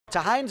To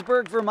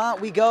Hinesburg,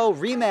 Vermont we go.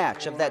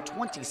 Rematch of that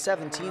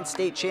 2017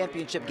 state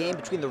championship game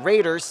between the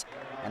Raiders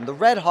and the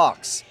Red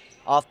Hawks.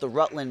 Off the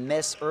Rutland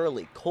miss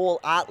early,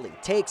 Cole Otley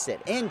takes it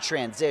in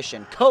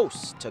transition,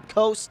 coast to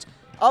coast,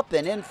 up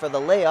and in for the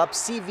layup.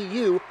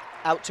 CVU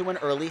out to an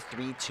early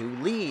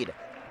 3-2 lead.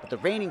 But the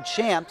reigning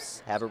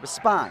champs have a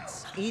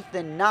response.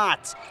 Ethan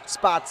Knott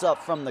spots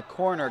up from the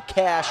corner,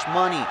 cash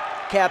money,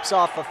 caps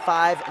off a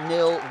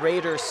 5-0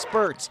 Raiders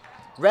spurt.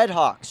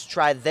 Redhawks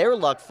try their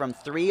luck from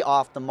 3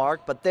 off the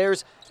mark, but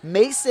there's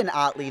Mason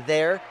Otley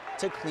there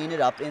to clean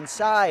it up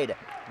inside.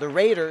 The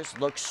Raiders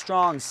look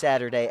strong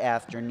Saturday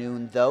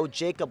afternoon, though.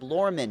 Jacob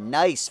Lorman,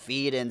 nice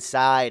feed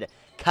inside.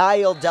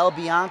 Kyle Del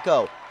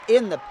Bianco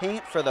in the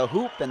paint for the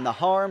hoop and the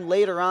harm.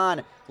 Later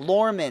on,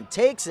 Lorman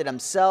takes it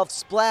himself,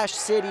 Splash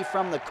City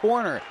from the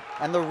corner,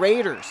 and the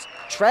Raiders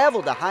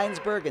travel to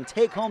Hinesburg and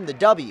take home the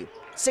W,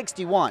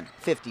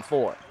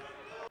 61-54.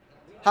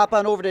 Hop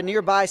on over to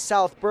nearby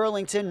South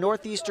Burlington.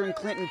 Northeastern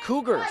Clinton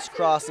Cougars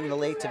crossing the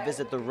lake to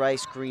visit the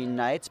Rice Green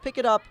Knights. Pick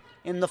it up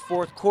in the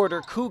fourth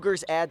quarter.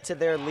 Cougars add to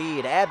their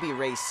lead. Abby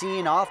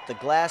Racine off the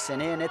glass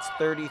and in. It's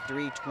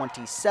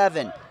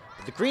 33-27.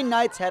 The Green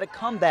Knights had a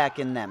comeback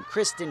in them.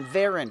 Kristen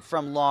Varon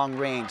from long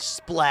range.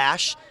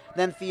 Splash.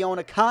 Then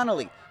Fiona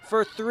Connolly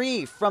for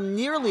 3 from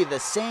nearly the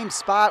same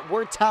spot.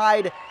 We're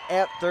tied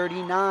at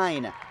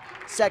 39.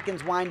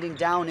 Seconds winding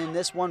down in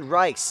this one.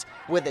 Rice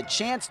with a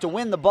chance to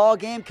win the ball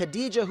game.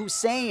 Khadija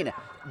Hussein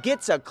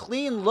gets a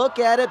clean look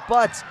at it,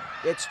 but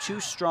it's too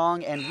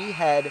strong and we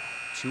head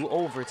to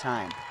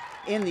overtime.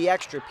 In the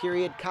extra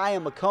period, Kaya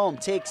McComb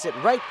takes it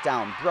right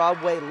down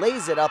Broadway,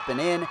 lays it up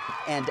and in,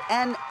 and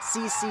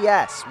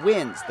NCCS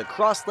wins the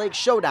Cross Lake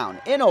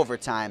Showdown in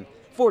overtime,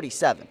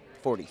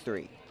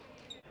 47-43.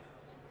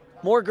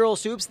 More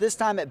girls hoops, this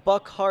time at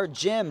Buckhard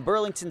Gym.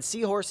 Burlington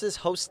Seahorses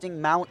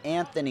hosting Mount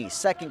Anthony.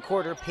 Second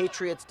quarter,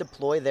 Patriots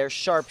deploy their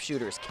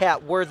sharpshooters.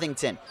 Kat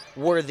Worthington,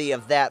 worthy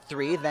of that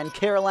 3. Then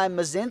Caroline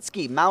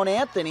Mazinski. Mount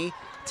Anthony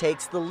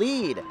takes the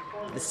lead.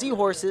 The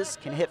Seahorses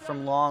can hit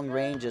from long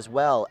range as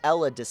well.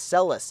 Ella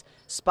DeCellis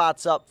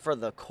spots up for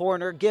the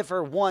corner. Give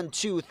her 1,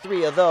 2,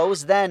 3 of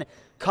those. Then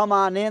come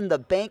on in. The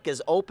bank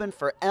is open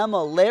for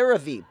Emma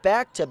Larrabee.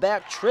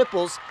 Back-to-back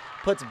triples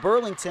puts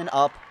Burlington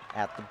up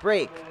at the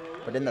break.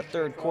 But in the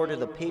third quarter,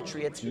 the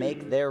Patriots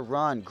make their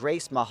run.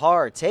 Grace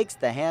Mahar takes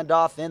the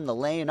handoff in the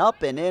lane,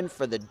 up and in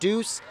for the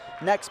deuce.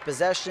 Next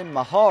possession,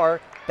 Mahar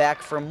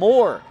back for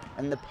more.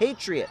 And the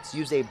Patriots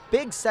use a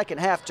big second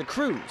half to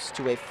cruise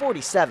to a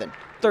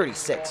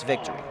 47-36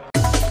 victory.